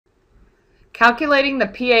calculating the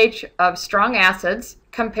pH of strong acids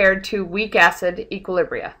compared to weak acid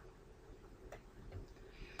equilibria.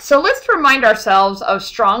 So let's remind ourselves of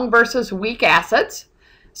strong versus weak acids.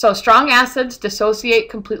 So strong acids dissociate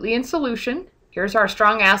completely in solution. Here's our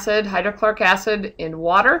strong acid, hydrochloric acid in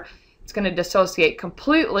water. It's going to dissociate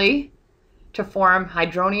completely to form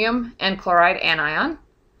hydronium and chloride anion.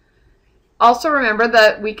 Also remember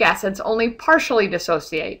that weak acids only partially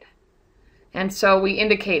dissociate. And so we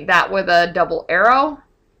indicate that with a double arrow,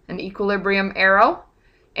 an equilibrium arrow,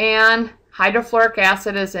 and hydrofluoric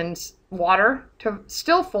acid is in water to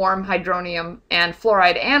still form hydronium and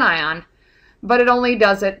fluoride anion, but it only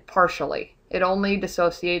does it partially. It only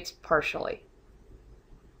dissociates partially.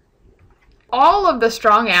 All of the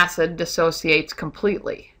strong acid dissociates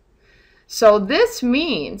completely. So this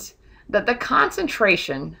means that the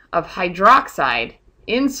concentration of hydroxide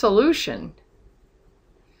in solution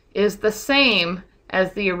is the same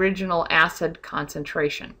as the original acid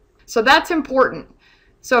concentration. So that's important.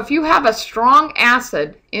 So if you have a strong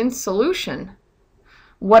acid in solution,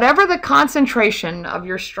 whatever the concentration of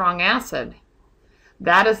your strong acid,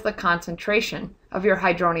 that is the concentration of your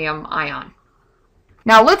hydronium ion.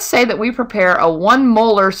 Now let's say that we prepare a 1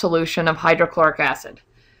 molar solution of hydrochloric acid.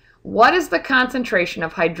 What is the concentration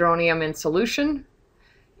of hydronium in solution?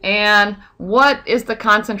 And what is the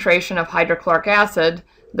concentration of hydrochloric acid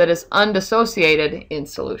that is undissociated in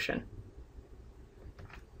solution?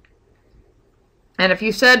 And if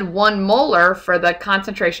you said 1 molar for the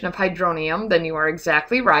concentration of hydronium, then you are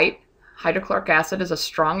exactly right. Hydrochloric acid is a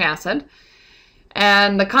strong acid.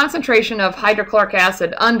 And the concentration of hydrochloric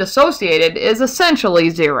acid undissociated is essentially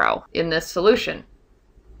 0 in this solution.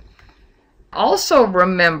 Also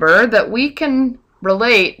remember that we can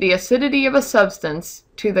relate the acidity of a substance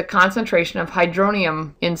to the concentration of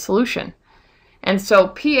hydronium in solution. And so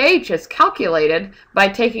pH is calculated by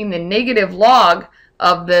taking the negative log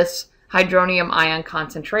of this hydronium ion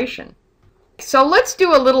concentration. So let's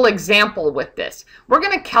do a little example with this. We're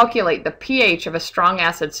going to calculate the pH of a strong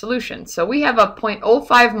acid solution. So we have a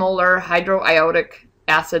 0.05 molar hydroiodic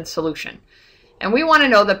acid solution, and we want to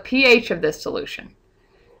know the pH of this solution.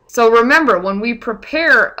 So remember, when we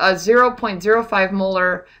prepare a 0.05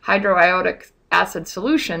 molar hydroiodic acid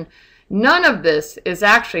solution, none of this is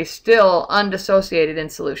actually still undissociated in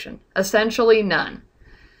solution, essentially none.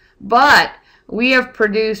 But we have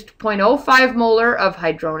produced 0.05 molar of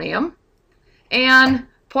hydronium and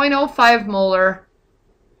 0.05 molar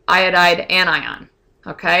iodide anion.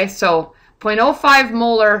 Okay, so 0.05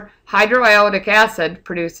 molar hydroiodic acid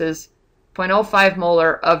produces 0.05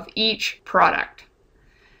 molar of each product.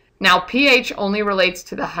 Now pH only relates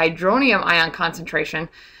to the hydronium ion concentration,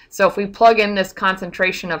 so if we plug in this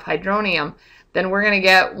concentration of hydronium, then we're going to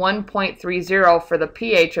get 1.30 for the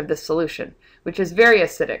pH of the solution, which is very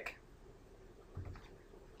acidic.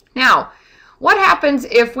 Now, what happens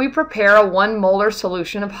if we prepare a 1 molar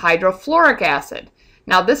solution of hydrofluoric acid?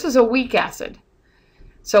 Now this is a weak acid.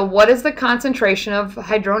 So what is the concentration of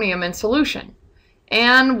hydronium in solution?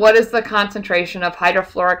 And what is the concentration of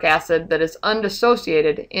hydrofluoric acid that is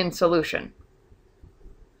undissociated in solution?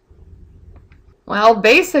 Well,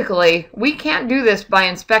 basically, we can't do this by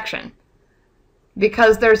inspection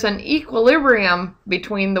because there's an equilibrium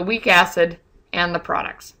between the weak acid and the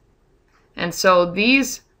products. And so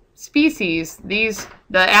these species, the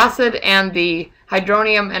acid and the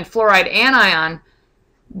hydronium and fluoride anion,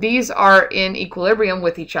 these are in equilibrium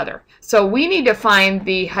with each other. So we need to find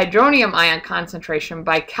the hydronium ion concentration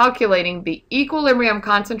by calculating the equilibrium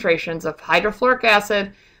concentrations of hydrofluoric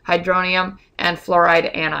acid, hydronium, and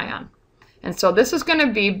fluoride anion. And so this is going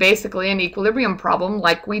to be basically an equilibrium problem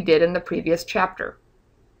like we did in the previous chapter.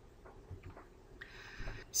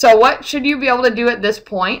 So what should you be able to do at this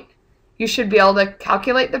point? You should be able to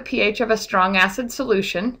calculate the pH of a strong acid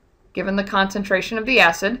solution, given the concentration of the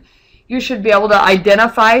acid. You should be able to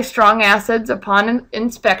identify strong acids upon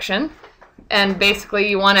inspection, and basically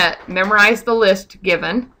you want to memorize the list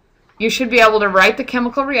given. You should be able to write the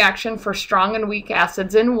chemical reaction for strong and weak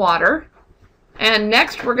acids in water. And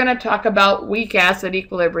next we're going to talk about weak acid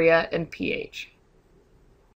equilibria and pH.